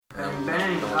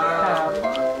bang.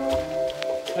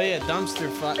 Oh yeah, dumpster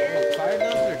fire. Fire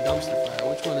dumpster or dumpster fire?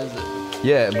 Which one is it?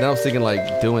 Yeah, but I was thinking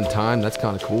like doing time. That's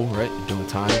kind of cool, right? Doing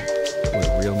time with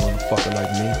a real motherfucker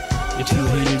like me. If you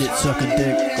hated it, suck a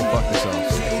dick. Go fuck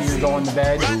yourself. You're going to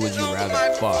bed. Who would you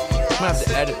rather fuck? I'm gonna have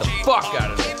to edit the fuck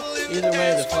out of this. Either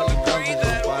way, the fucking dumpster's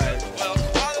on fire.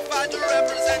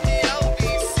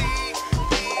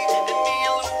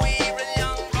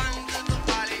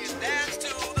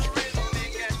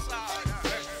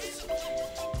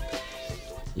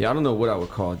 Yeah, I don't know what I would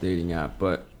call a dating app,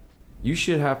 but you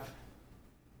should have.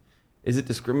 Is it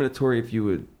discriminatory if you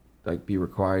would like be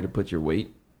required to put your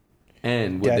weight?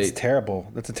 And would That's terrible.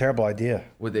 That's a terrible idea.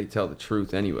 would they tell the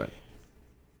truth anyway?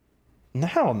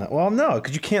 No. Well, no,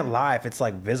 because you can't lie if it's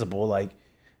like visible. Like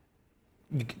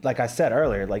I said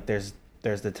earlier, like there's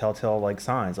the telltale like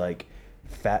signs, like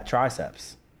fat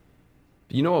triceps.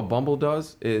 You know what Bumble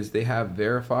does is they have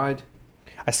verified.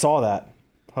 I saw that.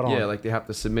 Hold on. Yeah, like they have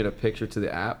to submit a picture to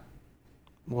the app.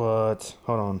 What?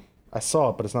 Hold on. I saw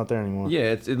it, but it's not there anymore.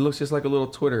 Yeah, it looks just like a little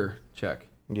Twitter check.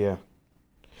 Yeah.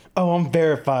 Oh, I'm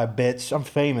verified, bitch. I'm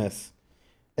famous.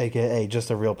 AKA just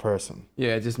a real person.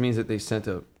 Yeah, it just means that they sent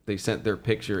their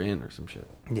picture in or some shit.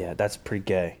 Yeah, that's pretty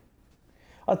gay.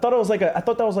 I thought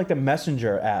that was like the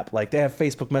Messenger app. Like they have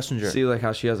Facebook Messenger. See like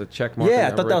how she has a check mark. Yeah,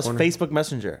 in I thought right that was corner? Facebook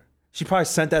Messenger. She probably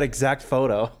sent that exact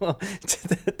photo.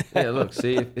 Yeah, look,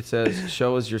 see, it says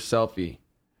show us your selfie.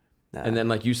 Nah. And then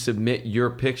like you submit your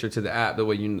picture to the app, the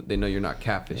way they know you're not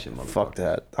catfishing. Fuck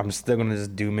that. I'm still gonna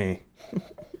just do me.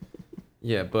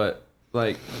 Yeah, but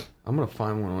like I'm gonna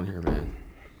find one on here, man.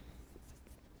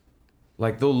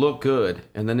 Like they'll look good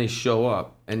and then they show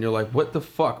up and you're like, what the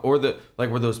fuck? Or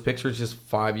were those pictures just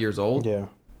 5 years old? Yeah.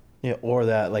 Yeah, or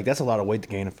that. Like that's a lot of weight to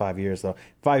gain in 5 years though.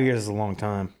 5 years is a long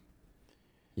time.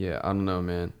 Yeah, I don't know,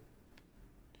 man.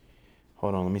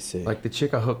 Hold on, let me see. Like the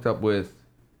chick I hooked up with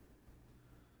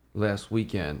last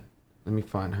weekend. Let me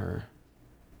find her.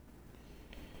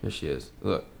 Here she is.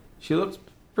 Look, she looks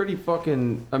pretty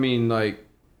fucking, I mean, like,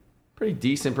 pretty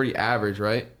decent, pretty average,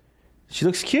 right? She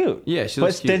looks cute. Yeah, she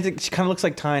looks but cute. she kind of looks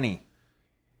like Tiny.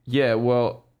 Yeah,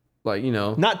 well, like, you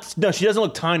know. No, she doesn't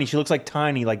look tiny. She looks like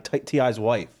Tiny, like T.I.'s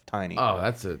wife, Tiny. Oh,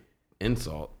 that's an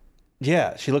insult.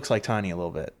 Yeah, she looks like Tiny a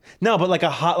little bit. No, but like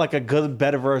a good,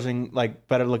 better version, like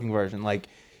better looking version. Like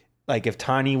if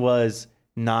Tiny was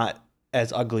not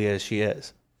as ugly as she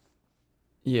is.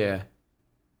 Yeah.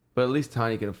 But at least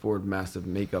Tiny can afford massive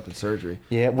makeup and surgery.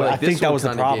 Yeah, well, But, I think this that one was the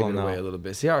kinda problem, gave it away though. a little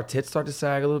bit. See how her tits start to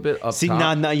sag a little bit up See,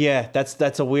 top? yeah,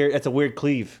 that's a weird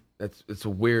cleave. It's a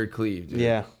weird cleave, dude.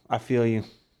 Yeah, I feel you.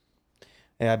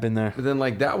 Yeah, I've been there. But then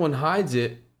like that one hides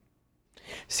it.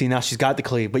 See, now she's got the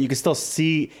cleave, but you can still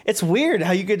see. It's weird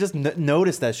how you could just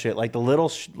notice that shit, like the little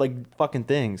like fucking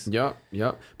things. Yep.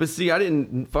 But see, I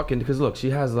didn't fucking, because look,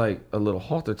 she has like a little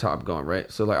halter top going, right?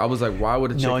 So like I was like, why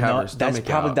would a chick have her stomach that's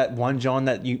probably out? that one John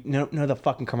that you know the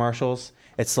fucking commercials.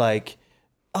 It's like,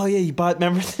 oh yeah, you bought.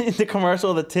 Remember the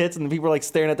commercial of the tits and the people are like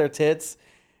staring at their tits,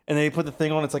 and then you put the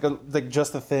thing on. It's like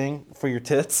just a thing for your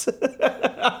tits.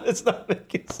 It's not.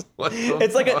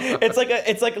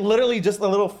 It's like literally just a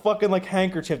little fucking like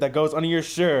handkerchief that goes under your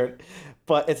shirt,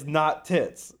 but it's not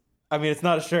tits. I mean, it's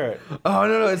not a shirt. Oh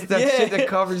no, it's that shit that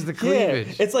covers the cleavage.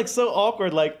 Yeah. It's like so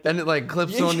awkward, like. And it like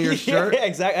clips onto your shirt. Yeah,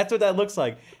 exactly. That's what that looks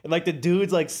like. And like the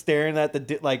dude's like staring at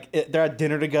they're at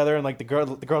dinner together, and like the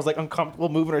girl's like uncomfortable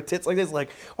moving her tits like this.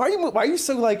 Like, why are you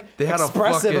so like They had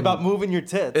expressive about moving your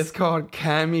tits? It's called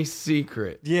Cammy's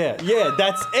Secret. Yeah,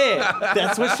 that's it.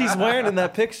 That's what she's wearing in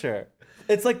that picture.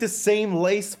 It's like the same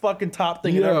lace fucking top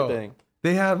thing and everything.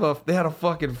 They had a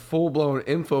fucking full blown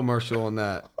infomercial on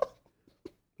that.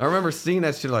 I remember seeing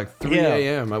that shit at like 3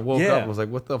 a.m. I woke up and was like,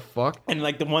 what the fuck? And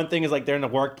like the one thing is like they're in the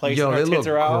workplace Yo, and they their tits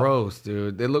look are out. gross,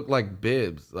 dude. They look like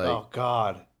bibs. Like, Oh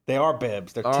God, they are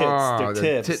bibs. They're tits. they're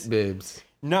They're tips. tit bibs.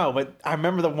 No, but I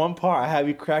remember the one part I had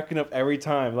me cracking up every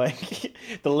time. Like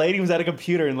the lady was at a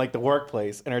computer in like the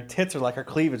workplace, and her tits are like her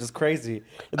cleavage is crazy.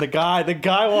 And the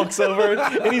guy walks over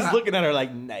and he's looking at her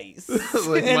like nice,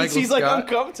 Like and Michael she's like Scott.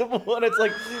 uncomfortable, and it's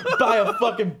like buy a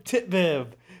fucking tit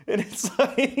bib. And it's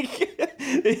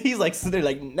like he's like sitting there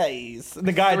like nice. And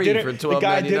the guy Free at for dinner is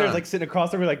 $12.99. like sitting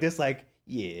across from her like this, like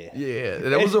yeah. Yeah,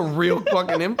 that was a real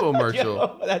fucking infomercial.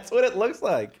 Yo, that's what it looks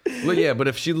like. Look, yeah, but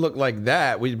if she looked like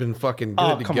that, we'd been fucking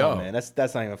good to Come go. on, man. That's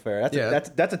not even fair. Yeah.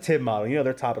 That's a tib model. You know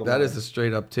they're top of the That line. is a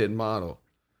straight up tit model.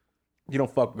 You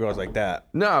don't fuck with girls like that.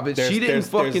 Nah, but she didn't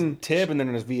fucking there's tib and then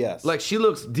there's VS. like. She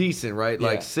looks decent, right? Yeah.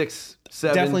 Like 6,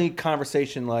 7. definitely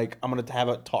conversation. Like I'm gonna have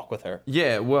a talk with her.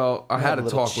 Yeah, well, I had have to a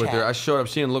little talk with her. chat. I showed up.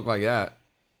 She didn't look like that.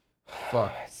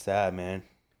 Fuck. Sad man.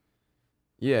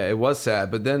 Yeah, it was sad.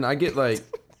 But then I get like,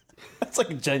 That's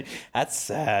like that's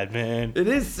sad, man. It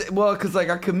is, well, because like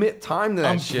I commit time to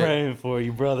that I'm shit. praying for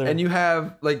you, brother. And you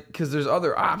have like, because there's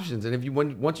other options, and if you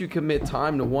once you commit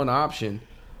time to one option,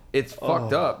 it's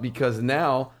fucked up because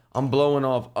now I'm blowing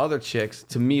off other chicks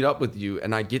to meet up with you,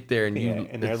 and I get there and you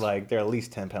and they're at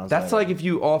least 10 pounds. that's lighter. like if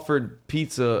you offered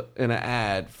pizza in an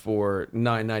ad for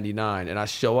 $9.99 and I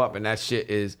show up and that shit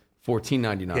is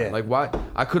 $14.99. Yeah. Like why?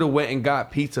 I could have went and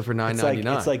got pizza for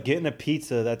 $9.99. It's like getting a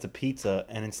pizza that's a pizza,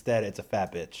 and instead it's a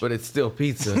fat bitch. but it's still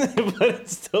pizza. But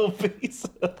it's still pizza.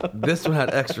 This one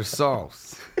had extra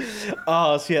sauce.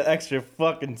 Oh, she had extra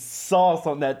fucking sauce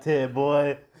on that tin,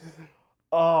 boy.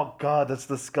 Oh God, that's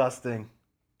disgusting.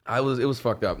 It was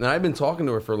fucked up. And I've been talking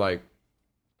to her for like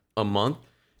a month,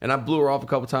 and I blew her off a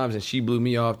couple times, and she blew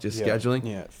me off just scheduling.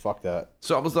 Yeah, fuck that.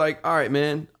 So I was like, all right,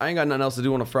 man, I ain't got nothing else to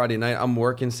do on a Friday night. I'm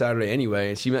working Saturday anyway.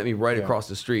 And she met me right across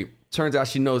the street. Turns out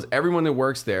she knows everyone that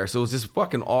works there. So it was just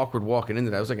fucking awkward walking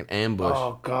into that. It was like an ambush.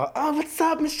 Oh God. Oh, what's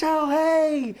up, Michelle?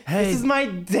 Hey, Hey. this is my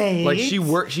date. Like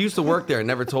she used to work there and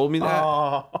never told me that.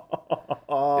 It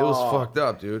was fucked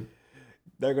up, dude.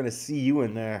 They're gonna see you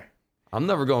in there. I'm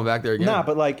never going back there again. Nah,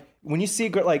 but like when you see a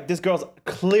girl, like this girl's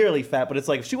clearly fat, but it's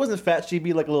like if she wasn't fat, she'd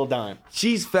be like a little dime.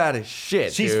 She's fat as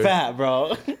shit. She's dude. fat,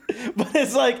 bro. But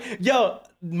it's like, yo,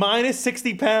 minus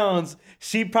 60 pounds,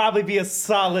 she'd probably be a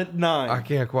solid 9. I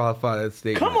can't qualify that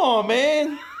statement. Come on,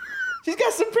 man. She's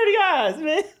got some pretty eyes,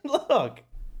 man. Look.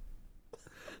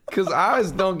 Because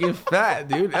eyes don't get fat,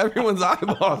 dude. Everyone's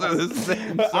eyeballs are the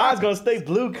same Her size. eyes gonna stay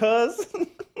blue, cuz.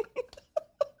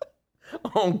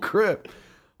 On crib.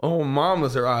 Oh,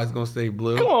 mama's her eyes gonna stay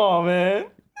blue. Come on, man.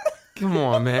 Come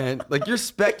on, man. Like you're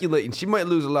speculating. She might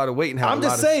lose a lot of weight and have I'm a lot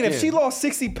just saying, of if skin. she lost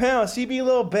 60 pounds, she'd be a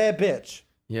little bad bitch.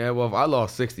 Yeah, well, if I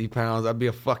lost 60 pounds, I'd be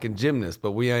a fucking gymnast.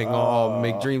 But we ain't gonna all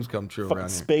make dreams come true Fucking around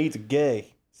here. spades are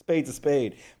gay. Spades a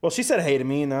spade. Well, she said hey to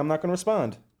me, and I'm not gonna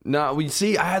respond. Nah, well, you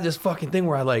see, I had this fucking thing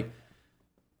where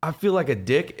I feel like a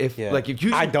dick if if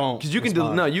you I don't because you can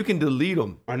respond. you can delete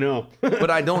them, I know. but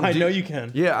I don't. I know you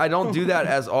can. Yeah, I don't do that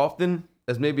as often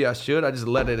as maybe I should. I just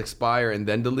let it expire and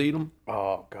then delete them.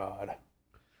 Oh, God.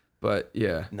 But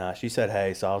yeah, Nah, she said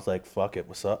hey, so I was like, fuck it,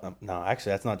 what's up? No,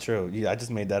 actually, that's not true. I just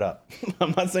made that up.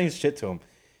 I'm not saying shit to him.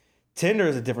 Tinder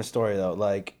is a different story, though.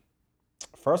 Like,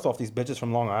 first off, these bitches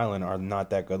from Long Island are not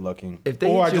that good looking. If they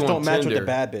or hit I just you on don't match with the Tinder-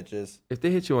 bad bitches. if they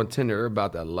hit you on Tinder, they're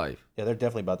about that life. Yeah, they're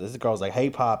definitely about this. This girl was like, hey,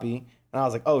 Poppy. And I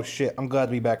was like, oh, shit, I'm glad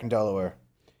to be back in Delaware.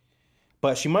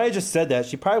 But she might have just said that.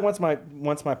 She probably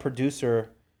wants my producer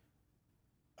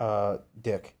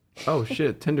dick. Oh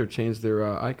shit, Tinder changed their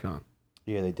icon.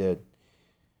 Yeah, they did.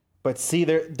 But see,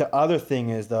 the other thing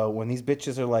is, though, when these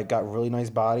bitches are like got really nice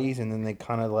bodies and then they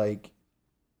kind of like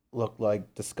look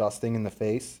like disgusting in the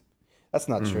face, that's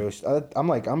not true.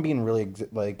 I'm being really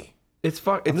like, It's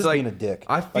I'm It's just like being a dick.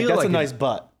 I feel that's like a nice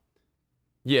butt.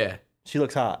 Yeah, She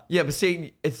looks hot. yeah, but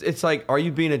see, it's like, are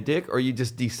you being a dick or are you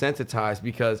just desensitized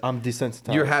because I'm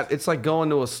desensitized. it's like going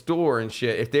to a store and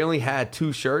shit. If they only had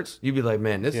 2 shirts, you'd be like,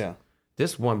 man,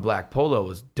 this one black polo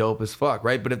is dope as fuck,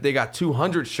 right? But if they got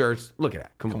 200 shirts, look at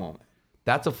that. Come on.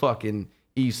 That's a fucking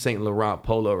Yves Saint Laurent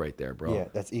polo right there, bro. Yeah,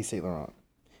 that's Yves Saint Laurent.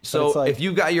 So it's like- if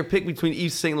you got your pick between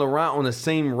Yves Saint Laurent on the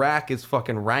same rack as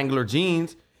fucking Wrangler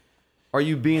jeans, are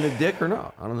you being a dick or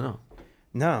not? I don't know.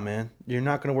 Nah, man, you're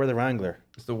not gonna wear the Wrangler.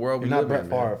 It's the world we You're not live in,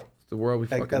 Brett man. Favre. It's the world we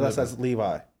fucking Unless live that's in.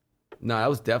 Levi. Nah, that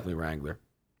was definitely Wrangler.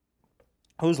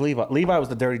 Who's Levi? Levi was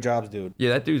the Dirty Jobs dude. Yeah,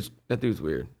 that dude's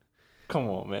weird. Come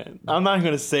on, man. I'm not even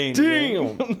gonna say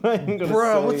anything. Damn. I'm not even gonna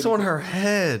Bro, say what's on her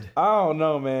head? I don't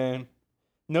know, man.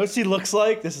 Know what she looks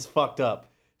like? This is fucked up.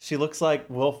 She looks like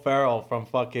Will Ferrell from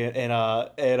fucking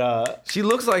She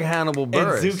looks like Hannibal and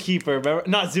Buress. Zookeeper. Remember?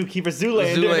 Not Zookeeper,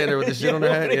 Zoolander. Zoolander with the shit on her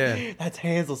head, yeah. That's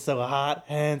Hansel, so hot.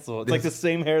 Hansel. It's like the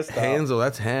same hairstyle. Hansel,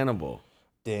 that's Hannibal.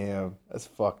 Damn, that's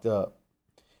fucked up.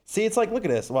 See, it's like, look at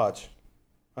this. Watch.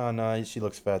 Oh, no, she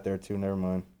looks fat there, too. Never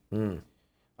mind.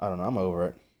 I don't know. I'm over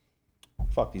it.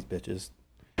 Fuck these bitches.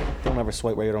 Don't ever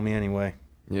swipe right on me anyway.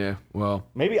 Yeah, well,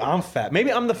 Maybe I'm fat.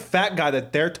 Maybe I'm the fat guy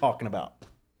that they're talking about.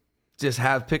 just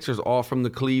have pictures all from the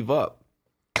cleave up.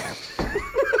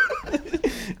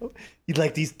 You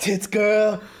like these tits,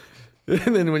 girl?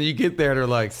 And then when you get there, they're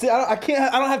like, See, I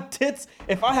can't. I don't have tits.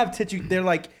 If I have tits, they're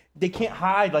like they can't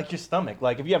hide like your stomach.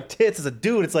 Like if you have tits as a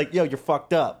dude, it's like, yo, you're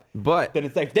fucked up. but, Then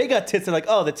it's like if they got tits, they're like,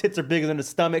 oh, the tits are bigger than the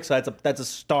stomach, so that's a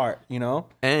start, you know?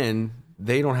 and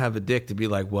they don't have a dick to be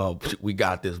like, well, we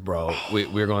got this, bro.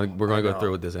 We're going to go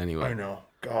through with this anyway. know.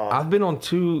 God. I've been on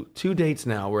two dates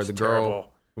now where the girl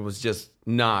terrible. was just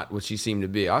not what she seemed to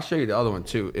be. I'll show you the other one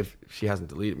too if she hasn't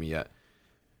deleted me yet.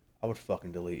 I would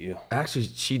fucking delete you. Actually,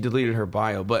 she deleted her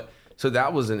bio, but So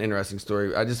that was an interesting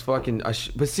story. I just fucking,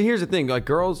 but see, here's the thing. Like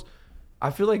girls,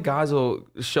 I feel like guys will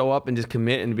show up and just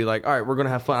commit and be like, all right, we're going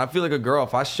to have fun. I feel like a girl,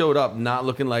 if I showed up not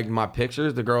looking like my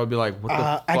pictures, the girl would be like, what the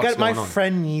fuck's I got my going on?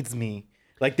 friend needs me.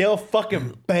 Like they'll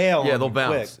fucking bail. Yeah, on they'll me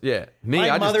bounce. quick. Yeah. Me, My I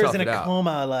just mother's tough in it a out.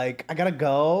 coma. Like I gotta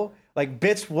go. Like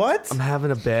bitch, what? I'm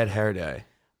having a bad hair day.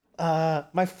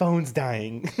 My phone's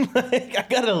dying. Like I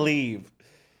gotta leave.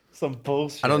 Some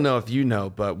bullshit. I don't know if you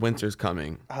know, but winter's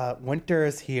coming. Winter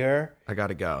is here. I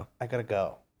gotta go. I gotta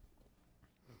go.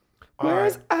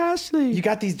 Where's Ashley? You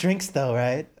got these drinks though,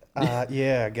 right?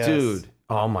 Yeah, I guess. Dude.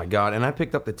 Oh my god. And I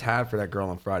picked up the tab for that girl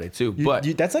on Friday too. But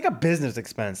That's like a business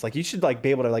expense. Like you should like be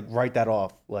able to like write that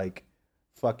off. Like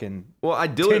fucking well, I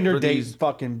do Tinder it for date these.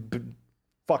 fucking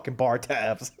bar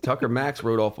tabs. Tucker Max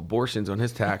wrote off abortions on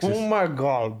his taxes. Oh my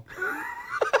god.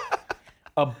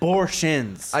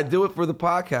 Abortions. I do it for the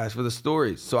podcast, for the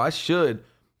stories. So I should,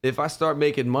 if I start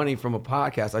making money from a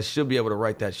podcast, I should be able to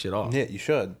write that shit off. Yeah, you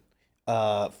should.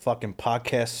 Fucking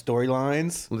podcast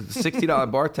storylines. The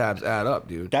 $60 bar tabs add up,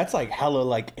 dude. That's like hella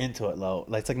like into it, low.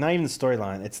 Like it's like not even the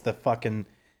storyline. It's the fucking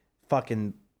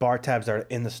bar tabs that are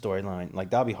in the storyline. Like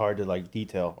that'll be hard to like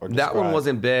detail or describe. That one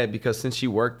wasn't bad because since she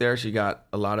worked there, she got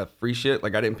a lot of free shit.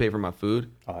 Like I didn't pay for my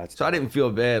food. Oh, that's so I didn't feel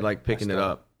bad like picking it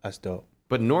up. That's dope.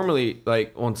 But normally,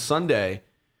 like on Sunday,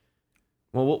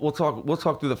 well, we'll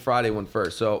talk through the Friday one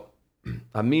first. So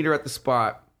I meet her at the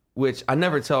spot, which I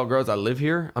never tell girls I live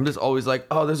here. I'm just always like,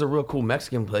 oh, there's a real cool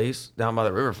Mexican place down by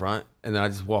the riverfront, and then I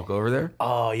just walk over there.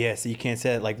 Oh yeah, so you can't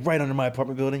say it like right under my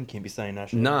apartment building. Can't be saying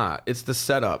that shit. Nah, it's the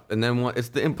setup, and then it's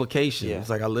the implication. Yeah. It's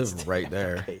like I live right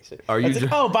there. Implication. Are you? It's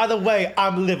like, oh, by the way,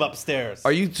 I live upstairs.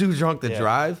 Are you too drunk to Yeah.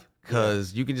 drive?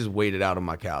 Because you can just wait it out on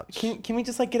my couch. Can we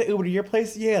just like get an Uber to your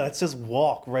place? Yeah, let's just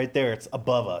walk right there. It's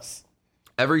above us.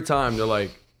 Every time they're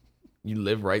like, "You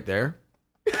live right there."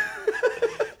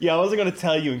 Yeah, I wasn't gonna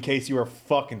tell you in case you were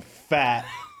fucking fat.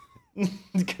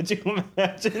 Could you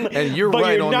imagine? And you're but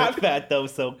right you're on not the- fat though,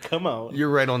 so come on. You're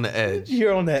right on the edge.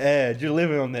 You're on the edge. You're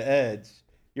living on the edge.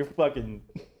 You're fucking.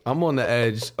 I'm on the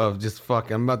edge of just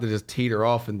fucking. I'm about to just teeter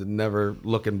off into never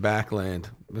looking back land.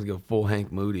 Let's go full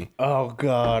Hank Moody. Oh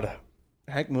god,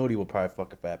 Hank Moody will probably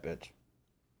fuck a fat bitch.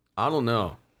 I don't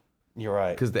know, You're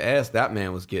right. because the ass that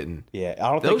man was getting. Yeah,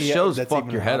 I don't Those think shows that's fuck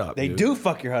even your head enough. up, They dude. do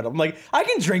fuck your head up. I'm like, I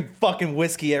can drink fucking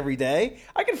whiskey every day.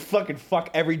 I can fucking fuck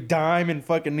every dime in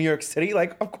fucking New York City.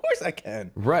 Like, of course I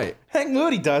can. Right. Hank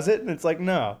Moody does it, and it's like,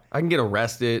 no. I can get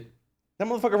arrested. That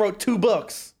motherfucker wrote 2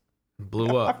 books.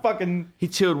 Blew I up. fucking He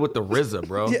chilled with the RZA,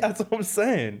 bro. yeah, that's what I'm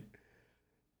saying.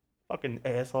 Fucking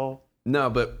asshole. No,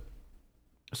 but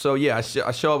so yeah, I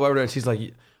show up over there and she's like,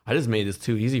 "I just made this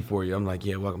too easy for you." I'm like,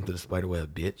 "Yeah, welcome to the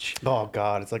Spiderweb, bitch." Oh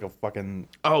god, it's like a fucking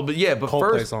Oh, but yeah, but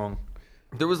Coldplay first song.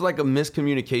 there was like a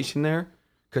miscommunication there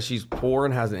because she's poor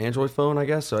and has an Android phone, I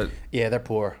guess. So Yeah, they're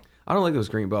poor. I don't like those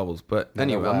green bubbles, but they're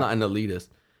anyway, I'm whack. not an elitist.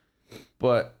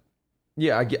 But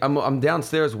yeah, I'm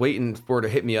downstairs waiting for her to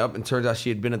hit me up, and turns out she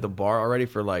had been at the bar already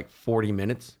for like 40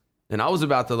 minutes, and I was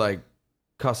about to like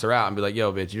cuss her out and be like,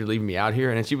 "Yo, bitch, you're leaving me out here,"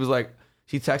 and then she was like,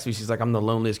 she texted me, she's like, "I'm the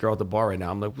loneliest girl at the bar right now."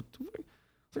 I'm like, what the fuck?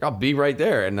 It's like, I'll be right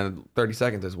there, and then 30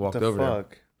 seconds I just walked The over there.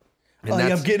 fuck. And Oh yeah,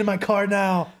 that's, I'm getting in my car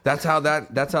now. that's how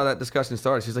that discussion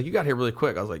started. She's like, "You got here really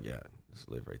quick." I was like, "Yeah, just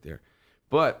live right there."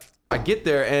 But I get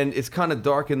there and it's kind of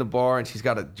dark in the bar, and she's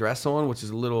got a dress on, which is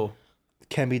a little.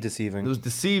 Can be It deceiving. was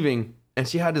deceiving, and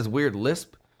she had this weird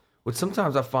lisp, which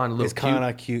sometimes I find a little It's kind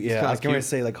of cute. Yeah, kinda I was going to cute.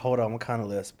 say like, hold on, what kind of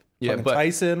lisp? Yeah, Fucking but-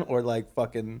 Tyson or like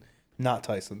fucking not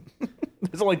Tyson.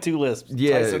 There's only 2 lisps.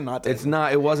 Yeah, Tyson, not Tyson. it's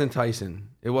not. It wasn't Tyson.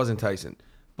 It wasn't Tyson.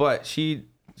 But she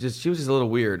was just a little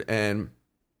weird, and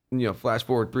flash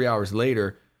forward 3 hours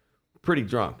later, pretty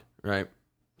drunk, right?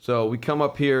 So we come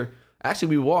up here. Actually,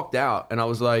 we walked out, and I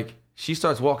was like, she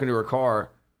starts walking to her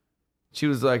car. She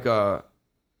was like, I'm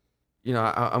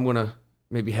gonna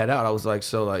maybe head out. I was like,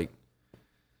 so like,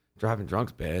 driving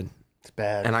drunk's bad, It's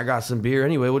bad. and I got some beer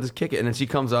anyway. We'll just kick it. And then she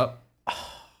comes up.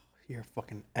 You're a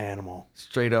fucking animal.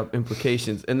 Straight up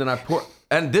implications. And then I pour,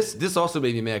 and this also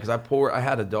made me mad because I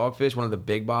had a Dogfish, one of the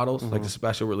big bottles, like the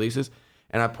special releases,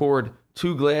 and I poured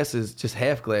 2 glasses, just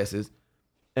half glasses,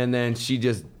 and then she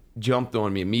just jumped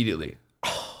on me immediately.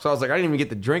 So I was like, I didn't even get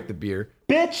to drink the beer,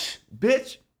 bitch.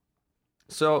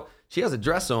 So she has a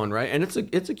dress on, right? And it's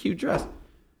a cute dress.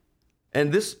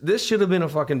 And this should have been a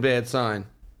fucking bad sign,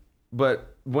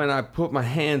 but when I put my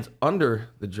hands under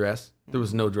the dress, there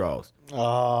was no draws.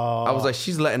 Oh. I was like,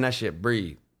 she's letting that shit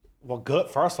breathe. well, good.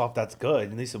 First off, that's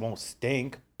good. At least it won't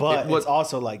stink. But It was- it's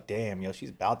also like, damn, yo, she's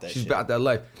about that She's shit. about that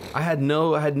life. I had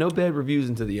no bad reviews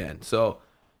into the end. So,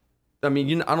 I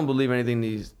mean, I don't believe anything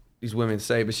these these women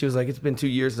say, but she was like, it's been 2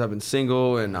 years since I've been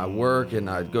single, and I work and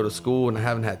I go to school and I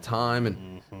haven't had time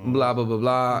and blah blah blah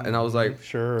blah. And I was like,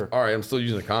 Sure. all right, I'm still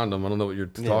using a condom. I don't know what you're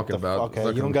talking about. Okay,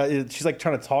 Like, you don't got. She's like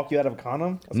trying to talk you out of a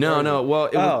condom. That's no, crazy. no. Well,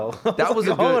 that was a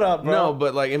good. Hold up, bro. No,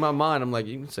 but like in my mind, I'm like,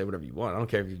 you can say whatever you want. I don't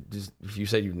care if you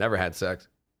say you've never had sex.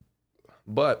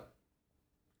 But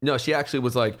no, she actually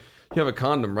was like, you have a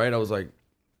condom, right? I was like,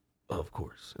 oh, of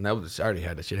course. And I already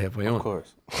had that shit halfway on. Of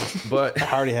course. But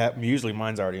I already have. Usually,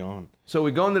 mine's already on. so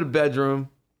we go into the bedroom,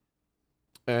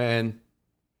 and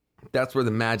that's where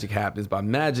the magic happens. By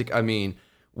magic, I mean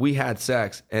we had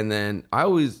sex, and then I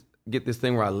always get this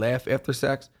thing where I laugh after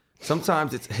sex.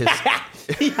 Sometimes it's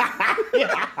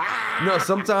no,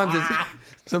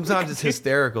 sometimes it's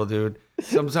hysterical, dude.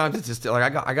 Sometimes it's just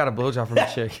like I got a blowjob from a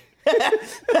chick.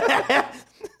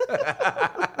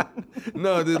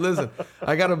 No, dude, listen.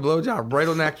 I got a blowjob right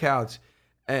on that couch,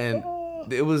 and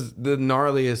it was the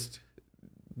gnarliest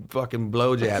fucking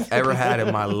blowjob I've ever had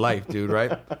in my life, dude,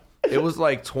 right? It was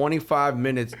like 25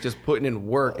 minutes just putting in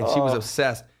work, and she was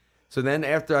obsessed. So then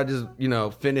after I just,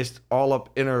 finished all up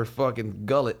in her fucking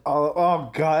gullet.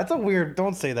 Oh God, that's a weird.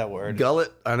 Don't say that word.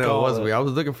 Gullet? I know it was Gullet. weird. I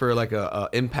was looking for like a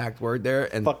impact word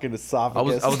there, and Fucking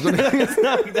esophagus. I was gonna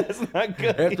that's not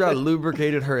good. after I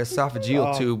lubricated her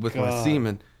esophageal Oh, tube with my God.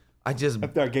 semen, I just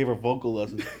After I gave her vocal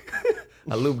lessons.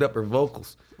 I lubed up her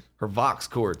vocals, her vox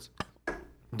cords.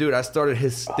 Dude, I started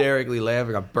hysterically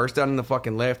laughing. I burst out into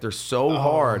fucking laughter so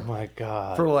hard. Oh my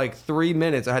God. For like 3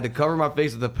 minutes, I had to cover my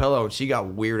face with a pillow, and she got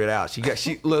weirded out.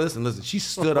 Listen. She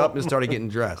stood up and started getting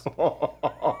dressed.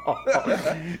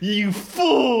 You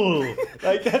fool!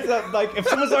 Like that's not, like if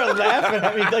someone started laughing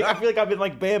at me, like I feel like I've been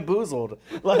like bamboozled.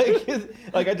 Like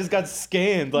I just got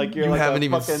scanned. Like you're You like haven't a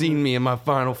even fucking- seen me in my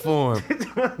final form.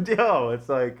 Yo, it's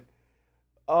like,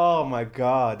 oh my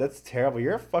God, that's terrible.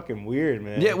 You're fucking weird,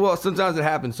 man. Yeah, well, sometimes it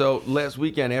happens. So last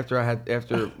weekend,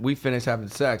 after we finished having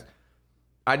sex,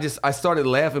 I started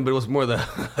laughing, but it was more the.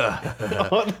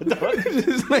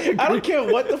 I don't care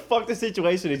what the fuck the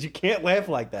situation is. You can't laugh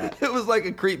like that. It was like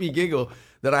a creepy giggle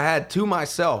that I had to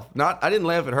myself. I didn't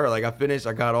laugh at her. Like I finished,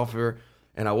 I got off her,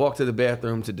 and I walked to the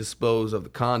bathroom to dispose of the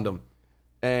condom.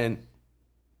 And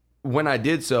when I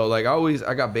did so, like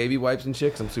I got baby wipes and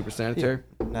shit 'cause I'm super sanitary.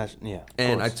 Yeah. of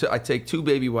And course. I take 2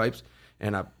 baby wipes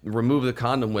and I remove the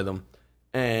condom with them,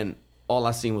 and all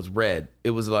I seen was red. It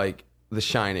was like The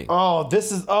Shining. Oh,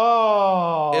 this is.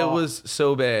 Oh. It was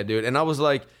so bad, dude. And I was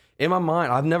like, in my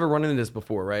mind, I've never run into this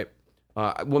before, right?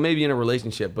 Well, maybe in a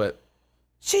relationship, but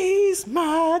She's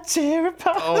my cherry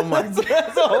pie. Oh my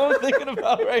That's all I'm thinking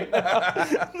about right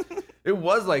now. it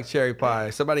was like cherry pie.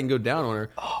 Somebody can go down on her.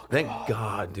 Oh, thank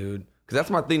God, dude. Because that's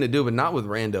my thing to do, but not with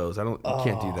randos. You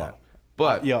can't do that.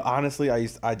 But Yo, honestly,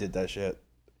 I did that shit.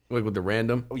 like with the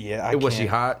random. Oh, yeah, I Was she can't.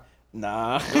 hot?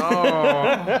 Nah.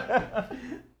 Oh.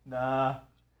 Nah.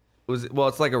 Well,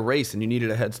 it's like a race, and you needed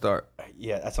a head start.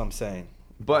 Yeah, that's what I'm saying.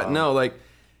 But no, like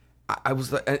I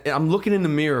was like, I'm looking in the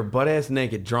mirror, butt ass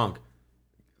naked, drunk,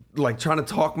 like trying to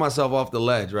talk myself off the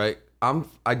ledge. Right?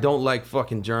 I don't like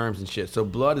fucking germs and shit. So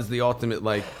blood is the ultimate.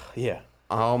 Like, Yeah.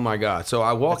 oh my God. So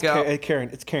I walk out.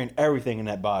 It's carrying everything in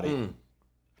that body. Mm.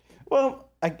 Well,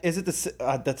 is it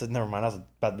never mind. That was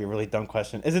about to be a really dumb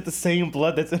question. Is it the same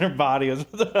blood that's in her body as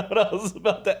what I was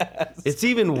about to ask? It's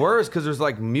even worse because there's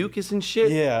like mucus and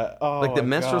shit. Yeah. Oh, Like the my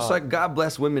menstrual God. cycle. God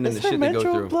bless women and Is the her shit they go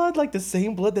menstrual through. blood like the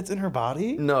same blood that's in her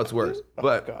body? No, it's worse.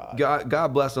 But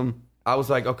God bless them. I was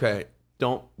like, okay,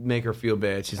 don't make her feel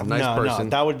bad. She's a nice person. No,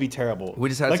 that would be terrible. We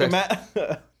just had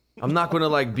sex. I'm not gonna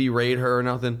like berate her or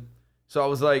nothing. So I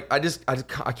was like,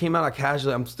 I came out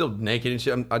casually. I'm still naked and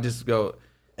shit. I just go,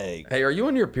 Hey, hey, are you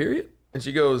on your period? And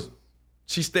she goes,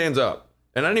 she stands up,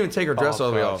 and I didn't even take her dress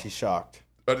all the way off. She's shocked.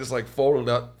 I just like folded it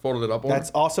up on That's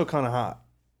her. also kind of hot.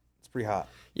 It's pretty hot.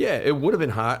 Yeah, it would have been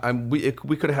hot. We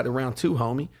could have had a round 2,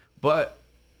 homie. But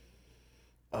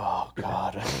Oh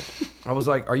God. I was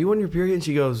like, are you on your period? And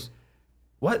she goes,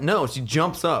 what? No. She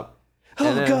jumps up. And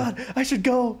Oh then God. I should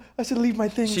go. I should leave my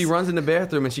things. She runs in the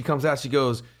bathroom and she comes out. She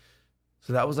goes,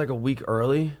 so that was like a week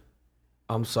early.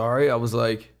 I'm sorry. I was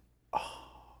like,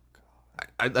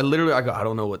 I literally, I go, I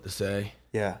don't know what to say.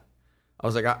 Yeah. I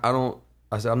was like, I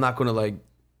said, I'm not going to like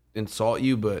insult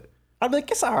you, but I'm like,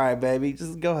 it's all right, baby.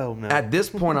 Just go home now. at this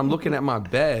point, I'm looking at my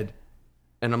bed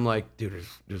and I'm like, dude,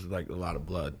 there's like a lot of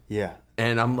blood. Yeah.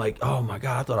 And I'm like, oh my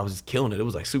God, I thought I was just killing it. It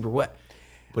was like super wet,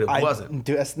 but it wasn't.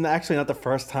 Dude, that's actually not the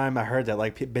first time I heard that.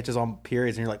 Like, bitches on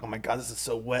periods, and you're like, oh my God, this is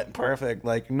so wet and perfect.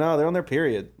 Like, no, they're on their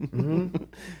period.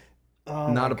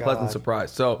 Oh Not my a pleasant God.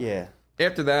 surprise. So Yeah.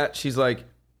 after that, she's like,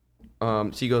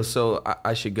 She goes, so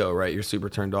I should go, right? You're super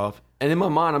turned off. And in my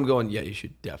mind, I'm going, yeah, you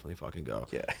should definitely fucking go.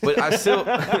 Yeah. But I still,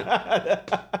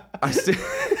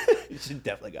 You should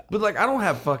definitely go. but like, I don't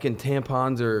have fucking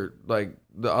tampons or like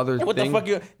the other What thing. the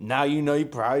fuck? Now you know you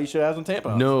probably should have some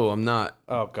tampons. No, I'm not.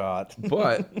 Oh God.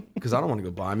 But because I don't want to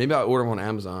go buy. Maybe I'll order them on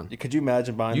Amazon. Could you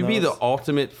imagine buying? You'd be those? the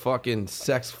ultimate fucking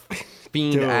sex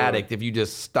fiend Dude. addict if you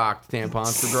just stocked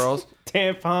tampons for girls.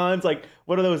 tampons. Like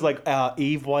what are those? Like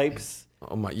Eve wipes.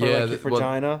 Oh my, For, yeah, like, your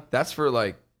vagina? That's for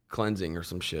like cleansing or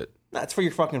some shit. That's for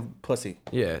your fucking pussy.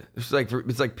 Yeah, it's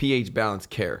like pH balance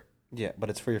care. Yeah, but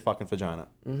it's for your fucking vagina.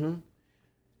 Mm-hmm.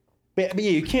 But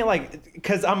yeah, you can't like,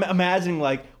 because I'm imagining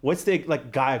like, what's the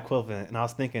like guy equivalent? And I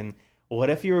was thinking, what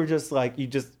if you were just like, you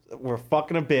just were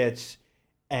fucking a bitch,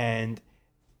 and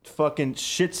fucking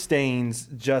shit stains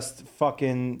just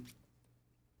fucking,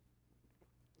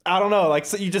 I don't know, like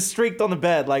so you just streaked on the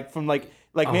bed, like from like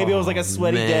maybe it was like a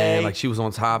sweaty Man, day, like she was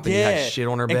on top and you had shit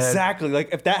on her bed. Exactly. Like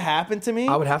if that happened to me,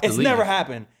 I would have to It's leave. never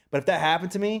happened, but if that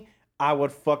happened to me, I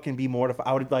would fucking be mortified.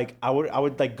 I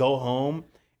would like go home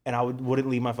and I wouldn't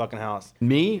leave my fucking house.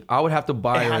 Me, I would have to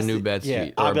buy It her a has new to- bed yeah,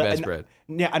 sheet or a I'd be like- bedspread.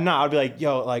 Yeah, no, I'd be like,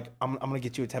 yo, like I'm gonna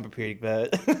get you a Tempur-Pedic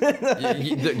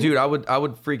bed. Dude, I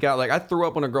would freak out. Like I threw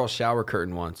up on a girl's shower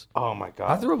curtain once. Oh my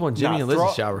god. I threw up on Jimmy and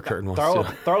Liz's shower curtain once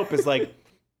too. Throw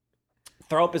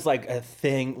up is like a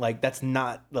thing. Like that's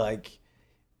not like,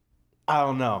 I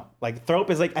don't know. Like throw up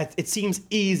is like, it seems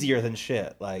easier than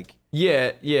shit. Like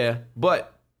Yeah.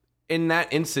 But in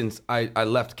that instance, I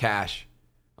left cash.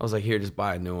 I was like, here, just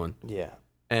buy a new one. yeah.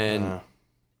 And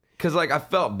because like I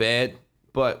felt bad,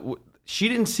 but she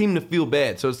didn't seem to feel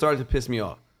bad, so it started to piss me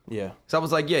off. Yeah. So I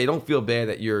was like, yeah, you don't feel bad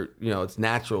that it's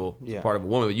natural Yeah. part of a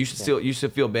woman, but you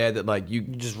should feel bad that like you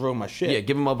You just ruined my shit. yeah,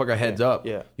 give a motherfucker a heads up.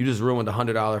 yeah. You just ruined a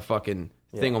 $100 fucking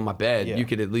thing on my bed. Yeah. You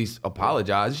could at least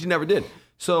apologize. She never did.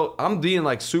 So I'm being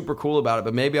like super cool about it,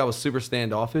 but maybe I was super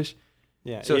standoffish.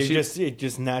 Yeah. So So she- you're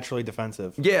just naturally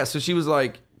defensive. Yeah, so she was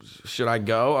like, should I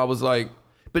go? I was like,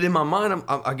 but in my mind,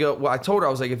 I go, well, I told her,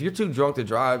 I was like, if you're too drunk to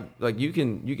drive, like you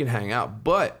can hang out.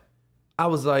 But I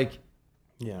was like,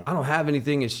 Yeah. I don't have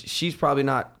anything, and she's probably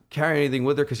not carrying anything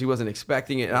with her because she wasn't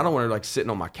expecting it, and I don't want her like sitting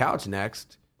on my couch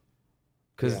next.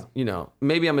 Because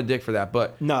maybe I'm a dick for that,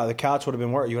 but No, the couch would have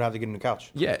been worse. You would have to get a new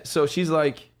couch. yeah. So she's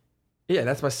like, yeah,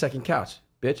 that's my second couch,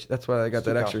 bitch. That's why I got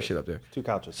that two extra couches. shit up there. 2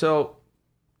 couches. So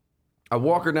I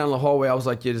walk her down the hallway. I was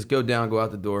like, yeah, just go down, go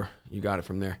out the door. You got it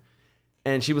from there.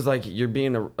 And she was like, you're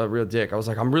being a real dick. I was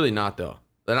like, I'm really not though.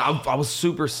 And I was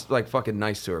super like fucking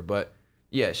nice to her, but.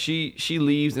 Yeah, she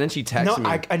leaves and then she texts No,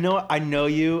 me. I know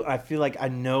you. I feel like I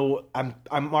know. I'm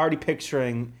already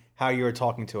picturing how you were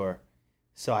talking to her.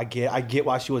 So I get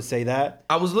why she would say that.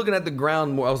 I was looking at the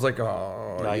ground more. I was like,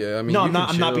 oh Like, yeah. I mean, no, you I'm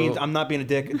can not chill. being a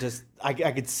dick. Just I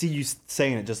could see you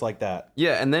saying it just like that.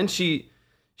 Yeah, and then she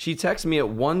texts me at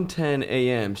 1:10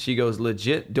 a.m. She goes,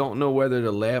 legit, don't know whether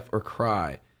to laugh or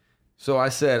cry. So I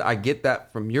said, I get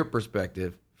that from your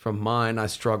perspective. From mine, I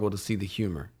struggle to see the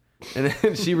humor. And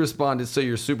then she responded, so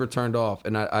you're super turned off,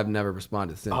 and I've never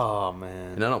responded since. Oh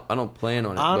man. And I don't plan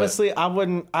on it. Honestly, I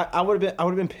wouldn't. I would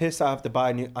have been pissed. I have to buy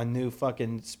a new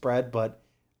fucking spread, but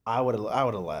I would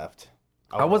have left.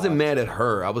 I wasn't mad at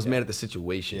her. I was mad at the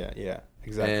situation. Yeah,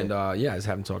 exactly. And I just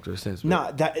haven't talked to her since.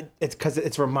 but- No, it's because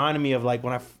it's reminding me of like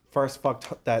when I first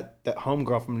fucked that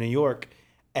homegirl from New York,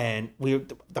 and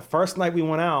the first night we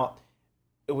went out,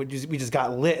 we just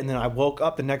got lit, and then I woke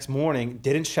up the next morning,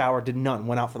 didn't shower, did nothing,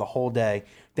 went out for the whole day.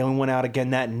 Then we went out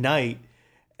again that night,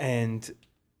 and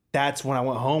that's when I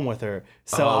went home with her.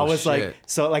 So Oh, I was shit.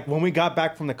 like when we got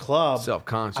back from the club,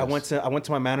 Self-conscious. I went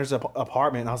to my manager's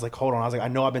apartment, and I was like, hold on, I was like, I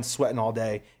know I've been sweating all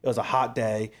day. It was a hot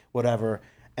day, whatever.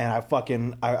 And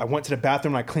I went to the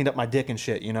bathroom and I cleaned up my dick and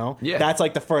shit, you know? Yeah. That's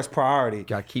like the first priority.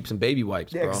 Gotta keep some baby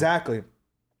wipes, bro. Yeah, exactly.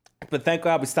 But thank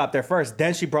God we stopped there first.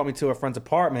 Then she brought me to her friend's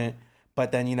apartment.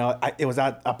 But then, it was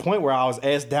at a point where I was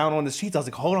ass down on the sheets. I was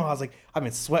like, hold on. I was like, I've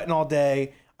been sweating all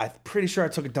day. I'm pretty sure I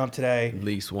took a dump today. At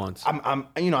least once.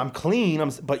 I'm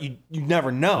clean. But you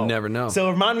never know. Never know. So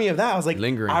it reminded me of that. I was like,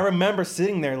 Lingering. I remember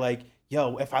sitting there like,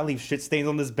 yo, if I leave shit stains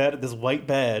on this white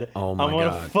bed, Oh my I'm gonna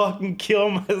God. fucking kill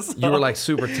myself. You were like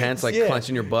super tense, like Yeah.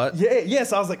 clenching your butt. Yeah.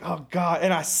 So I was like, oh God.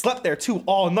 And I slept there too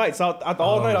all night. So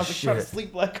all night I was like trying to shit.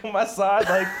 sleep like on my side,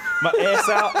 like my ass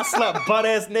out. I slept butt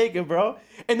ass naked, bro.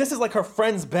 And this is like her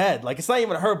friend's bed. Like it's not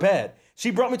even her bed.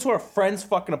 She brought me to her friend's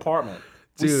fucking apartment.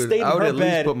 We Dude, stayed in I would her at least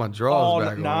bed put my drawers all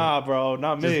back on. Nah, bro,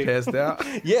 not me. Just passed out.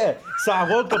 Yeah. So I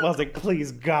woke up. I was like,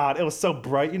 please God. It was so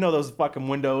bright. You know those fucking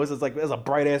windows. It was a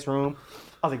bright ass room.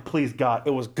 I was like, please God.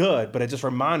 It was good, but it just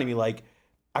reminded me like,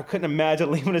 I couldn't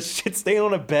imagine leaving a shit stain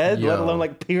on a bed, let Yo. alone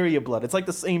like period blood. It's like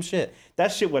the same shit.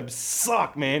 That shit would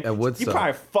suck, man. It would You suck.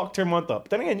 probably fucked her month up.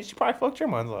 Then again, she probably fucked your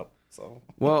month up. So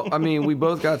Well, I mean, we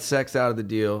both got sex out of the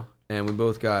deal, and we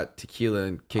both got tequila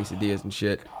and quesadillas and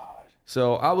shit.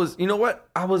 So I was, you know what?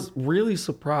 I was really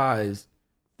surprised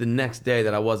the next day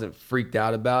that I wasn't freaked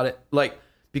out about it. Like,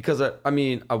 because I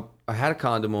had a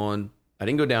condom on. I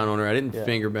didn't go down on her. I didn't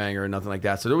finger bang her or nothing like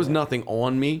that. So there was nothing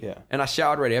on me. Yeah. And I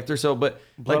showered right after. So, but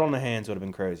blood like, on the hands would have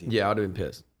been crazy. yeah, I would have been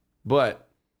pissed. But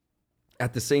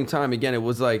at the same time, again, it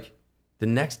was like the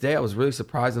next day I was really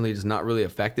surprisingly just not really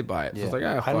affected by it. So Yeah. I was like,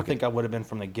 ah, I fuck don't it. think I would have been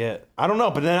from the get. I don't know,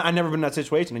 but then I never been in that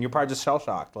situation, and you're probably just shell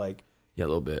shocked. Like, Yeah, a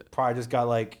little bit. probably just got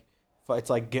like,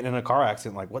 it's like getting in a car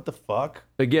accident. Like, what the fuck?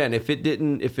 Again, if it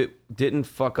didn't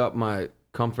fuck up my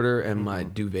comforter and my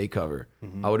duvet cover,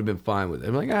 I would have been fine with it.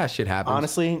 I'm like, shit happens.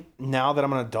 Honestly, now that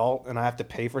I'm an adult and I have to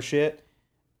pay for shit,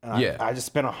 and Yeah. I just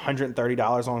spent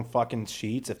 $130 on fucking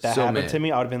sheets. If that So happened mad. to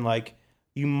me, I would have been like,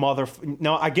 you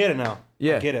No, I get it now.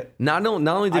 Yeah, I get it. Not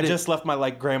only did I it, just left my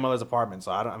like grandmother's apartment,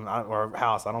 so or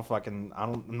house.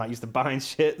 I'm not used to buying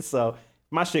shit. So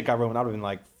my shit got ruined. I would have been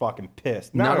like fucking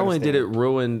pissed. Now I not only did it understand.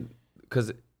 ruin,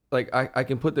 because like I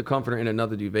can put the comforter in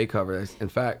another duvet cover. In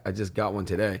fact, I just got one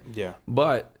today. Yeah.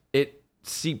 But it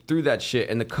seeped through that shit,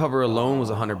 and the cover alone was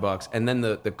 $100, and then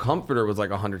the comforter was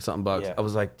like $100 something bucks. Yeah. I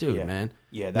was like, dude, Yeah. man.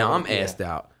 Yeah, that Now I'm would- yeah. assed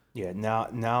out. Yeah,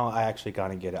 now I actually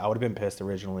kind of get it. I would have been pissed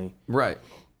originally. Right.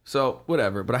 So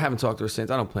whatever. But I haven't talked to her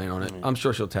since. I don't plan on it. I'm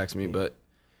sure she'll text me, but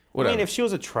whatever. I mean, if she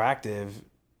was attractive,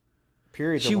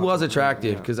 period. She was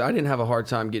attractive because I didn't have a hard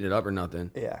time getting it up or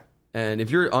nothing. Yeah. And if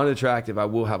you're unattractive, I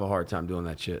will have a hard time doing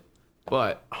that shit.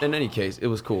 But in any case, it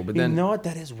was cool. But You then know what?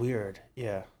 That is weird.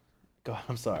 Yeah. God,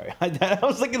 I'm sorry. I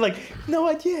was thinking like, no,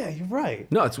 yeah, you're right.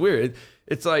 no, it's weird.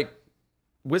 It's like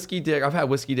whiskey dick. I've had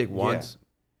whiskey dick once.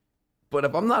 But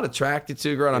if I'm not attracted to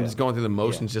a girl and I'm Yeah. just going through the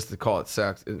motions just to call it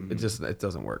sex, it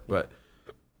doesn't work. But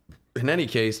in any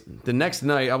case, the next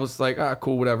night I was like,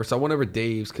 cool, whatever. So I went over to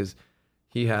Dave's because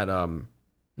he had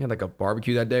like a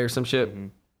barbecue that day or some shit.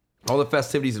 All the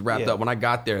festivities had wrapped Mm-hmm. Yeah. up. When I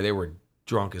got there, they were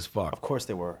drunk as fuck. Of course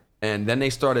they were. And then they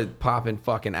started popping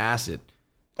fucking acid.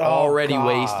 Oh, Already God.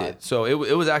 wasted. So it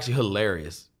was actually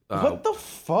hilarious. What the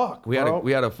fuck, We bro?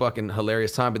 had a fucking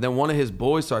hilarious time, but then one of his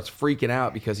boys starts freaking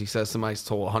out because he says somebody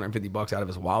stole $150 out of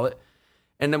his wallet,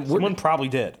 and then Someone probably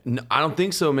did. I don't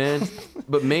think so, man,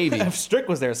 but maybe If Strick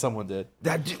was there, someone did.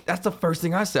 that's the first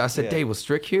thing I said. I said, Yeah. "Dave, was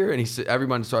Strick here?" And he said,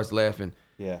 everybody starts laughing,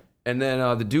 Yeah. and then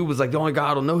the dude was like, "The only guy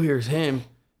I don't know here is him,"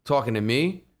 talking to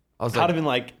me. I was I'd like, have been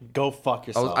like, go fuck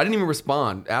yourself. I didn't even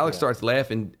respond. Alex starts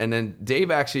laughing, and then Dave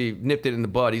actually nipped it in the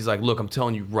bud. He's like, "Look, I'm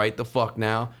telling you right the fuck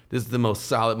now. This is the most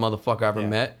solid motherfucker I ever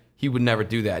met. He would never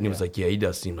do that." And he was like, "Yeah, he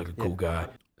does seem like a cool guy."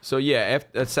 So yeah,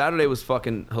 Saturday was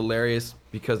fucking hilarious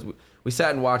because we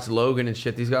sat and watched Logan and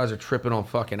shit. These guys are tripping on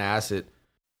fucking acid,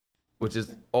 which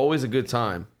is always a good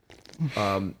time.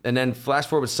 And then flash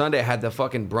forward Sunday, I had the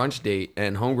fucking brunch date,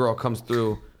 and homegirl comes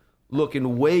through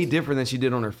looking way different than she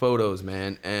did on her photos,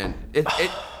 man. And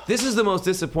this is the most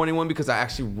disappointing one because I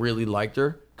actually really liked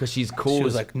her because she's cool. She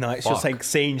was as like nice. She was fuck. like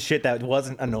saying shit that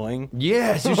wasn't annoying.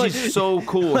 Yeah, so she's so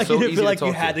cool, Like so you didn't easy feel to like talk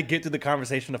you had to. to get to the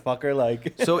conversation to fuck her.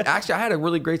 Like So actually, I had a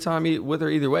really great time with her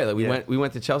either way. Like we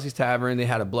went to Chelsea's Tavern. They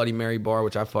had a Bloody Mary bar,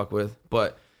 which I fuck with.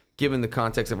 But given the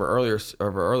context of our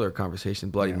earlier conversation,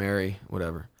 Bloody Mary,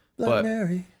 whatever.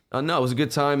 Mary. No, it was a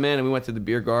good time, man. And we went to the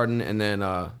beer garden, and then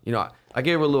I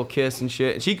gave her a little kiss and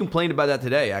shit. And she complained about that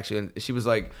today, actually. And she was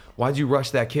like, "Why'd you rush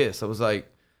that kiss?" I was like,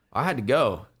 "I had to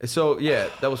go." So yeah,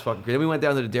 that was fucking great. Then we went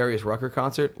down to the Darius Rucker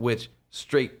concert, which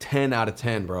straight 10 out of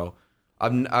 10, bro.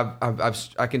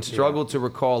 I can struggle to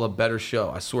recall a better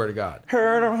show. I swear to God.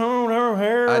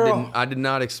 I did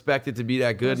not expect it to be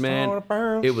that good, man.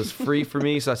 It was free for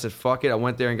me, so I said, "Fuck it." I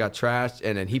went there and got trashed,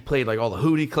 and then he played like all the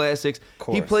Hootie classics.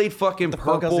 He played fucking Fuck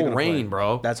else he Purple gonna Rain, play?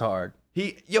 bro. That's hard.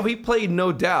 He played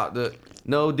No Doubt, the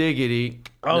No Diggity.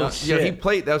 Oh, Yeah, he shit.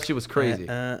 played that shit was crazy.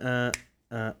 Yeah.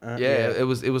 It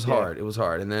was hard. It was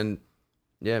hard. And then,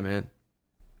 yeah, man.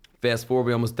 Fast forward,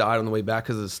 we almost died on the way back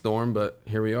because of the storm, but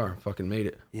here we are. Fucking made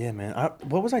it. Yeah, man.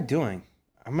 What was I doing?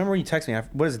 I remember when you texted me.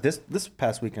 What is it, this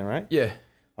past weekend, right? Yeah.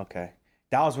 Okay.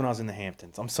 That was when I was in the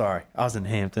Hamptons. I'm sorry. I was in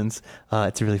Hamptons.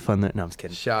 It's a really fun night. No, I'm just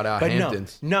kidding. Shout out But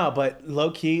Hamptons. No, but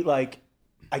low key, like,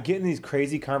 I get in these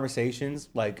crazy conversations,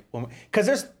 like,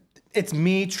 because it's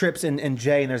me, Trips, and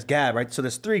Jay, and there's Gab, right? So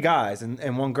there's three guys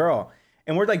and one girl.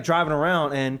 And we're like driving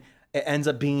around, and it ends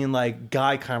up being like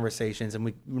guy conversations, and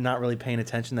we're not really paying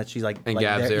attention that she's like. And like,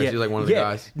 Gab's there. Yeah, She's like one of the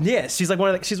guys. Yeah, she's like one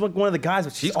of the guys.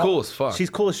 But She's cool as fuck. She's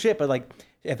cool as shit, but like.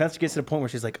 If that gets to the point where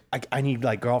she's like, I need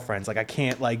like girlfriends, like I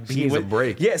can't like be She needs with a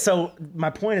break. Yeah, so my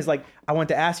point is like I want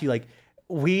to ask you, like,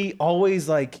 we always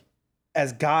like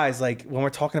as guys, like when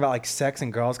we're talking about like sex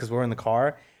and girls, because we're in the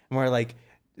car and we're like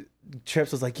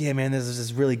Trips was like, yeah, man, this is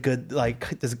this really good, like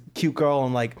this cute girl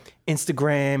on like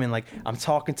Instagram, and like I'm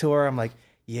talking to her, I'm like,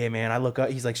 yeah, man, I look up,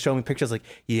 he's like showing me pictures, like,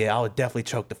 yeah, I would definitely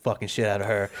choke the fucking shit out of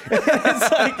her.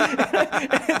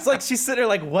 it's like she's sitting there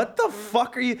like, what the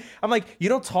fuck are you? I'm like, you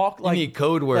don't talk like You need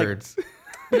code words.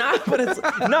 Nah, but it's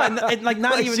no, and like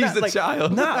not Like even she's that. a Like,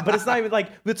 child. Nah, but it's not even like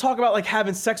we talk about like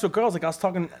having sex with girls. Like I was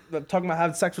talking about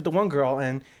having sex with the one girl,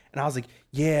 and I was like,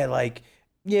 yeah, like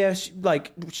yeah,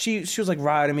 she was like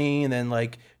riding me, and then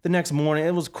like the next morning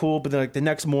it was cool, but then like the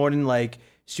next morning like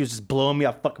she was just blowing me.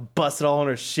 I fucking busted all on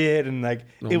her shit, and like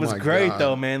it was my great God.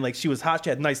 though, man. Like she was hot, she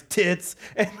had nice tits,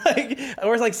 and like I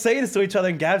was like saying this to each other,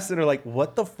 and Gab's sitting there like,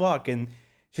 what the fuck, and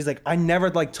she's like, I never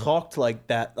like talked like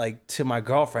that like to my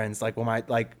girlfriends, like when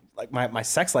my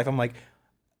sex life. I'm like,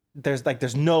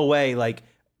 there's no way like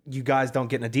you guys don't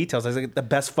get into details. That's like the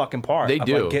best fucking part. They of,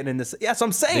 do. like, getting in this. Yeah, so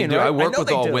I'm saying. They do. Right? I work know with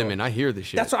they all do. women. I hear this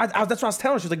shit. That's what I was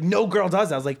telling her. She was like, no girl does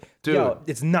that. I was like, Dude. yo,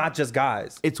 it's not just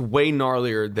guys. It's way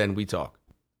gnarlier than we talk.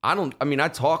 I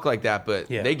talk like that, but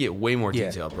Yeah. they get way more Yeah.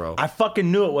 detailed, bro. I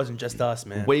fucking knew it wasn't just us,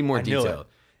 man. Way more I knew detailed. it.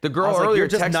 The I girl was like, earlier you're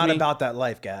just texted not me. about that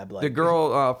life, Gab. Like, The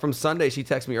girl from Sunday, she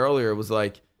texted me earlier. Was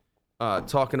like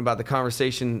talking about the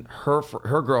conversation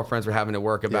her girlfriends were having at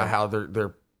work about Yeah. how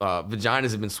their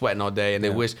vaginas have been sweating all day, and they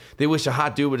wish a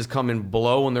hot dude would just come and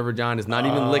blow on their vaginas, not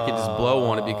even lick it, just blow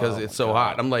on it because it's so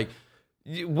hot. I'm like,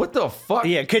 what the fuck?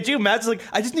 Yeah, could you imagine? Like,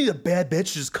 I just need a bad bitch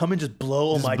to just come and just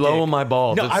blow on my blow dick. on my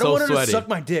balls. No, It's I don't so want her sweaty. to suck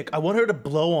my dick. I want her to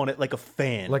blow on it like a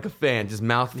fan. Like a fan, just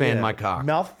mouth fan Yeah. my cock.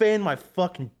 Mouth fan my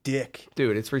fucking dick.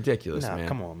 Dude, it's ridiculous, Nah, man.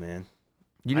 come on, man.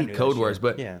 You I need knew code that words, shit.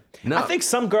 but yeah, no. I think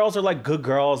some girls are like good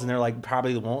girls, and they're like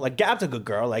probably won't. Like Gab's a good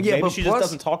girl. Like Yeah, maybe but she plus- just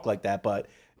doesn't talk like that. But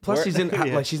Plus, she's in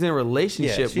Yeah. like she's in a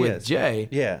relationship she with is. Jay.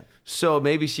 Yeah. So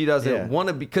maybe she doesn't Yeah. want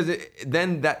to because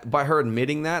then that by her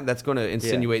admitting that's going to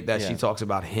insinuate that she Yeah. talks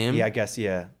about him. Yeah, I guess.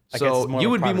 Yeah. I guess So it's more you of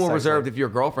a would be private more sex reserved life. if your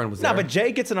girlfriend was No, there. but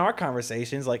Jay gets in our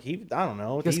conversations. Like I don't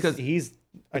know. Just 'cause He's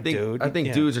a dude. I think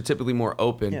Yeah. dudes are typically more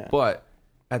open, Yeah. but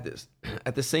at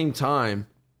the same time,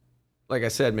 like I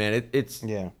said, man, it's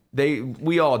Yeah.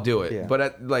 we all do it. Yeah.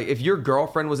 But like if your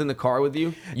girlfriend was in the car with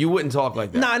you, you wouldn't talk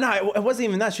like that. No, it wasn't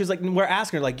even that. She was like, we're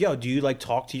asking her, like, yo, do you like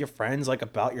talk to your friends like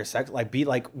about your sex? Like, be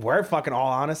like, we're fucking all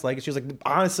honest. Like, she was like,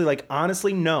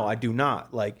 honestly, no, I do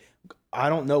not. Like, I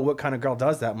don't know what kind of girl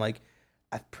does that. I'm like,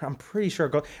 I'm pretty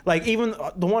sure. Like, even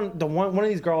one of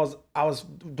these girls,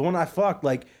 the one I fucked,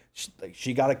 like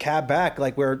she got a cab back,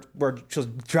 like where she was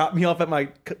dropped me off at my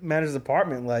manager's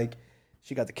apartment. Like,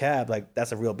 she got the cab. Like,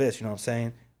 that's a real bitch. You know what I'm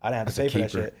saying? I didn't have to pay for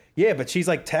that keeper. shit. Yeah, but she's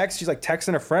like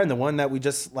texting her friend, the one that we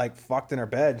just like fucked in her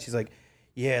bed. And she's like,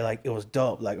 yeah, like it was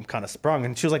dope. Like I'm kind of sprung.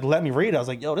 And she was like, let me read it. I was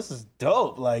like, yo, this is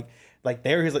dope. Like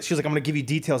there, she was like, I'm gonna give you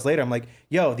details later. I'm like,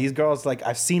 yo, these girls, like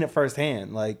I've seen it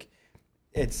firsthand. Like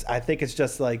I think it's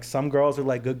just like some girls are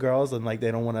like good girls and like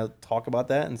they don't want to talk about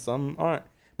that, and some aren't.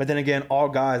 But then again, all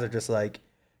guys are just like,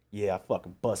 yeah, I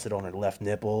fucking busted on her left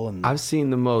nipple, and I've seen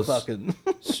the most fucking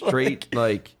straight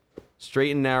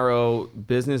and narrow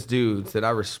business dudes that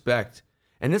I respect.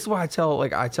 And this is why I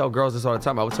tell girls this all the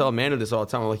time. I would tell Amanda this all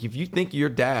the time. I'm like, if you think your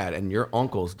dad and your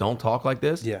uncles don't talk like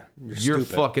this, Yeah, you're stupid.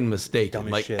 fucking mistaken. Dumb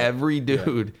as Like shit. every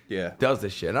dude Yeah. does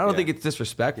this shit. And I don't Yeah. think it's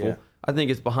disrespectful. Yeah. I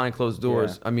think it's behind closed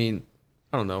doors. Yeah. I mean,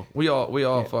 I don't know. We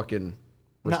all fucking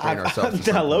restrain ourselves. to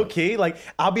some Nah, low point. key, like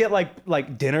I'll be at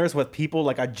like dinners with people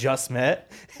like I just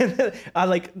met, and then I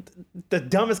like the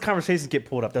dumbest conversations get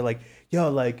pulled up. They're like, "Yo,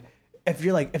 like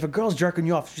if a girl's jerking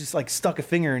you off, she just like stuck a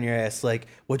finger in your ass, like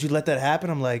would you let that happen?"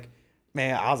 I'm like,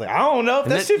 man, I was like, I don't know if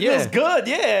that then- shit yeah. feels good,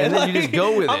 yeah. And then you Like, just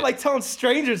go with I'm it. like telling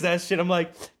strangers that shit. I'm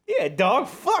like, yeah, dog,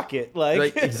 fuck it,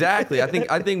 Like exactly. I think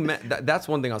that's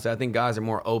one thing I'll say. I think guys are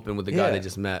more open with the guy Yeah. they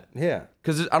just met. yeah.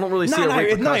 Because I don't really see No, a no, it's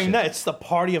repercussion. not even that. It's the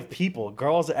party of people,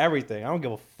 girls, everything. I don't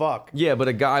give a fuck. Yeah, but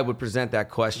a guy would present that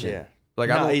question. Yeah. Like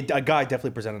No, I don't. a guy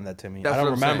definitely presented that to me. That's I don't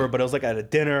what I'm remember, saying. but it was like at a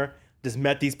dinner. Just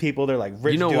met these people. They're like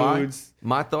rich You know dudes. why?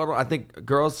 My thought. I think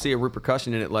girls see a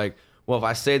repercussion in it. Like, well, if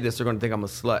I say this, they're going to think I'm a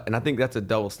slut, and I think that's a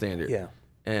double standard. Yeah.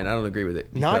 And I don't agree with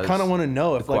it. Now I because kind of want to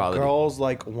know if like equality. girls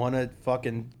like want to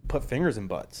fucking put fingers in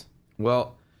butts.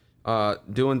 Well,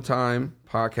 doing time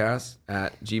podcast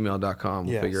at gmail.com.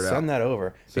 We'll figure it out. Send that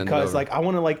over Send it because over. like I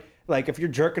want to like if you're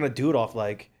jerking a dude off,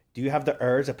 like do you have the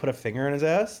urge to put a finger in his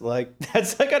ass? Like,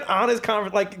 that's like an honest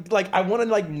conversation. Like I want to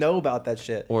like know about that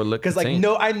shit. Or lick the because like taint.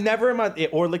 no, I never in my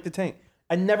or lick the taint.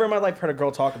 I never in my life heard a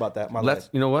girl talk about that. In my life.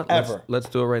 You know what? Ever. Let's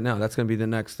do it right now. That's gonna be the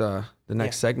next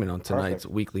segment on tonight's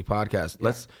weekly podcast.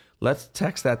 Yeah. Let's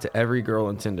text that to every girl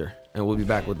on Tinder, and we'll be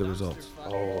back with the results.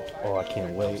 Oh, I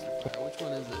can't wait. Which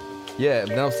one is it? Yeah,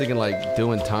 then I was thinking like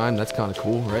doing time. That's kind of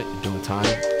cool, right? Doing time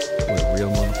with a real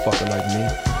motherfucker like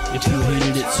me. If you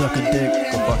hated it, suck a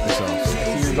dick. Go fuck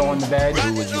yourself. If you're going to bed,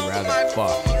 Who would you rather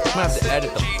fuck? I'm gonna have to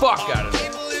edit the fuck out of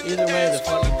this. Either way, the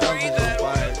fucking drums